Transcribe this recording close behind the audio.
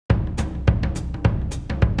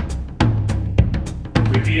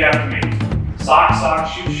repeat after me. Sock, sock,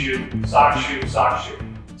 shoe, shoe. Sock, shoe, sock, shoe.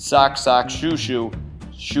 Sock, sock, shoe, shoe.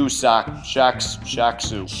 Shoe, sock, shack, shack,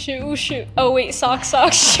 shoe. Shoe, shoe. Oh wait, sock,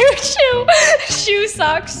 sock, shoe, shoe. Shoe,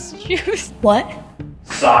 socks, shoes. What?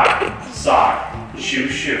 Sock, sock, shoe,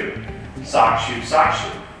 shoe. Sock, shoe, sock,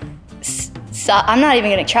 shoe. I'm not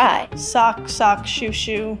even gonna try. Sock, sock, shoe,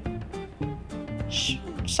 shoe.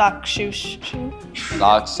 Sock, shoe, shoe.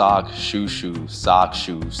 Sock, sock, shoe, shoe, sock,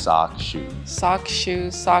 shoe, sock, shoe. Sock, shoe,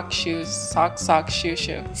 sock, shoes, sock, sock, shoe,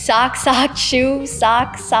 shoe. Sock, sock, shoe,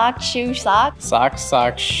 sock, sock, shoe, sock. Sock,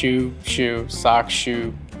 sock, shoe, shoe, sock,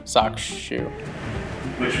 shoe, sock, shoe.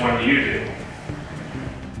 Which one do you do?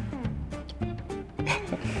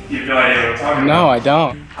 You have no idea what I'm talking about? No, I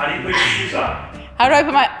don't. How do you put your shoes on? How do I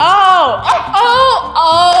put my,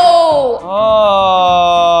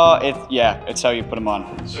 It's how you put them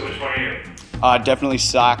on. So which one are you? Definitely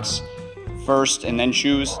socks first and then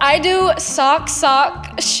shoes. I do sock,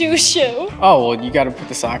 sock, shoe, shoe. Oh, well, you gotta put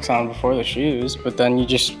the socks on before the shoes, but then you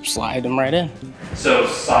just slide them right in. So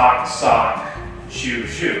sock, sock, shoe,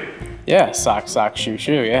 shoe. Yeah, sock, sock, shoe,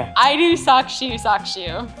 shoe, yeah. I do sock, shoe, sock,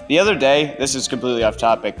 shoe. The other day, this is completely off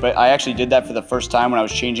topic, but I actually did that for the first time when I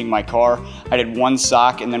was changing my car. I did one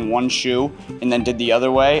sock and then one shoe, and then did the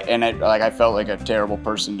other way, and I felt like a terrible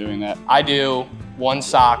person doing that. I do one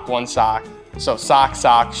sock, so sock,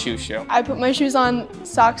 sock, shoe, shoe. I put my shoes on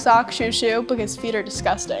sock, sock, shoe, shoe because feet are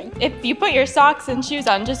disgusting. If you put your socks and shoes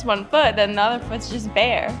on just one foot, then the other foot's just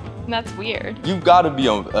bare. And that's weird. You've got to be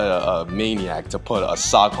a maniac to put a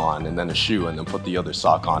sock on and then a shoe and then put the other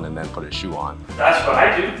sock on and then put a shoe on. That's what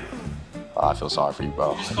I do. I feel sorry for you,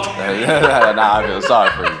 bro. Just call me. Nah, I feel sorry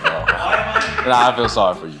for you, bro. Nah, I feel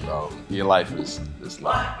sorry for you, bro. Your life is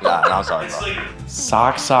not. Nah, I'm sorry, bro.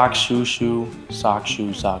 Sock, sock, shoe, shoe, sock,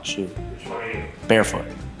 shoe, sock, shoe. Which one are you? Barefoot.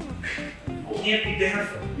 You can't be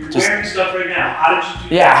barefoot. You're Just- wearing stuff right now. How did you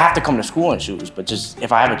do Yeah, I that? have to come to school in shoes, but just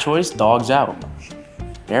if I have a choice, dogs out.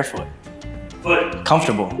 Barefoot. But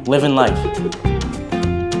Comfortable, living life.